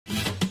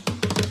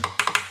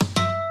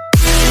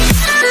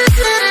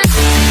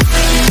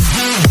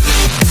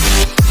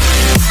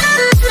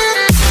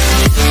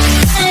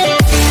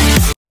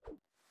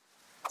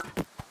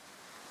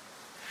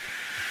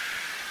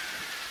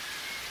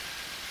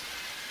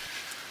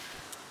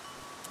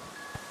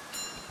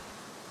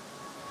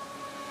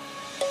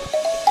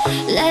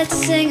Let's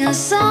sing a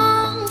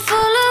song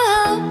full of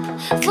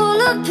hope,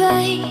 full of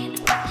pain.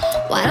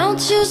 Why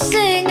don't you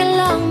sing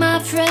along, my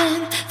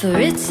friend? For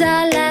it's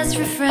our last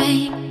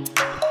refrain.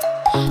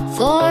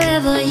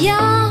 Forever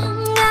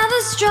young,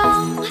 ever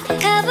strong,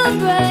 ever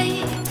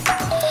brave.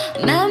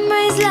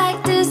 Memories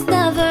like this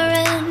never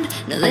end.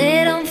 No,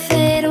 they don't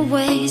fade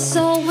away.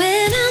 So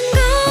when I'm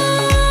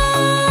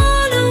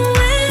gone, oh,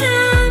 when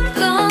I'm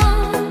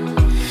gone,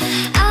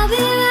 I'll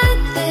be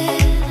right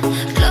there,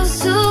 close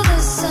to the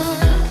sun.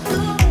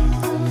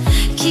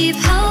 Keep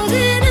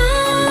holding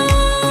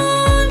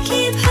on,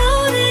 keep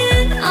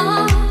holding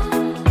on,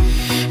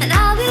 and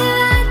I'll be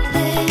right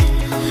there,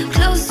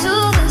 close to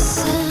the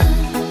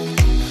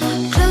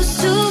sun, close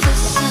to the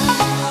sun.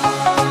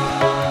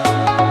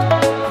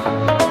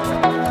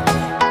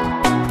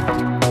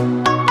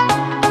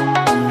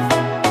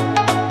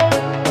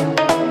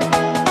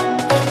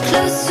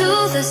 Close to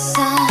the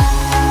sun.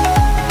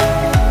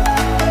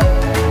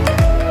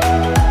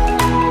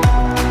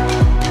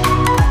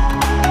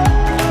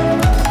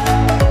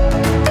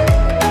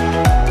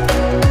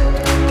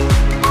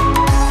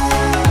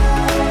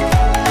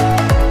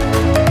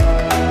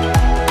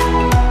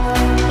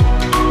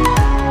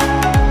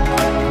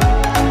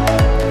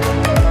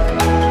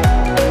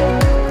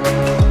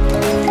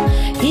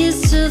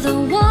 Here's to the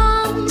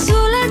ones who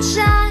let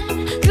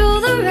shine through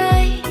the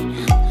rain,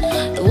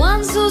 the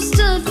ones who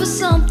stood for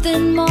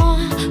something more.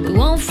 We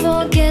won't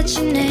forget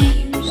your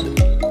names.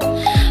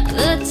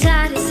 The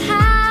tide is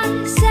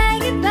high, say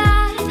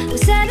goodbye, we're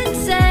setting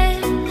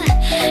sail,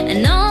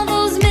 and all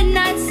those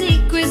midnight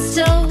secrets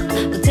told,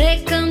 we'll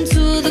take them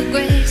to the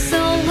grave. So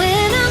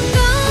when I'm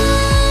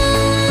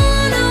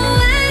gone, oh,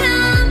 when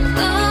I'm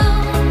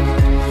gone,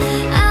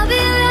 I'll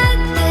be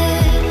right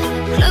there,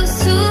 close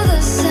to the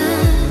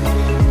sun.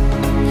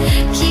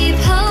 Keep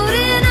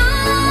holding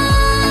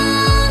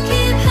on,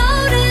 keep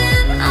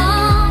holding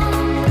on,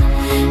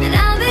 and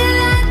I'll be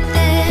right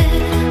there,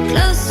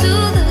 close to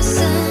the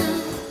sun,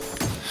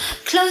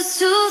 close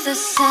to the sun. Close to the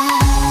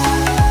sun.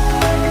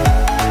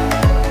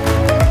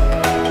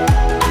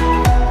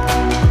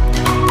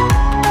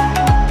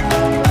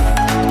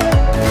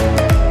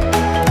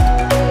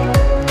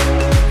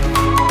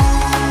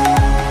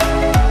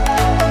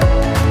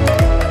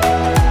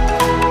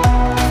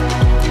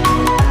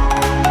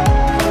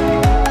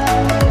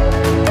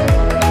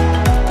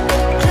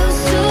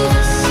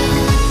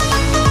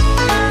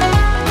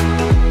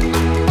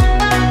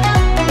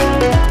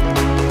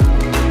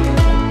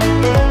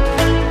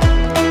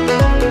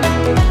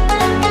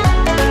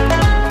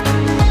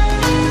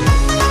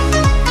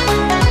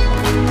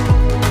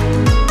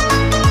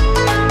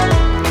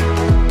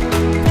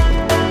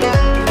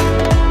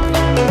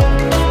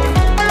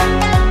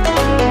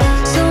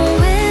 So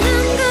when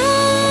I'm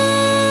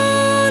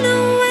gone,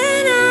 oh,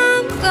 when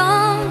I'm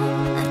gone,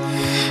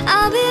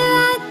 I'll be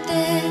right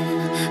there,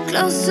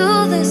 close to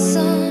the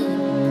sun.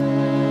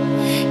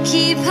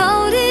 Keep holding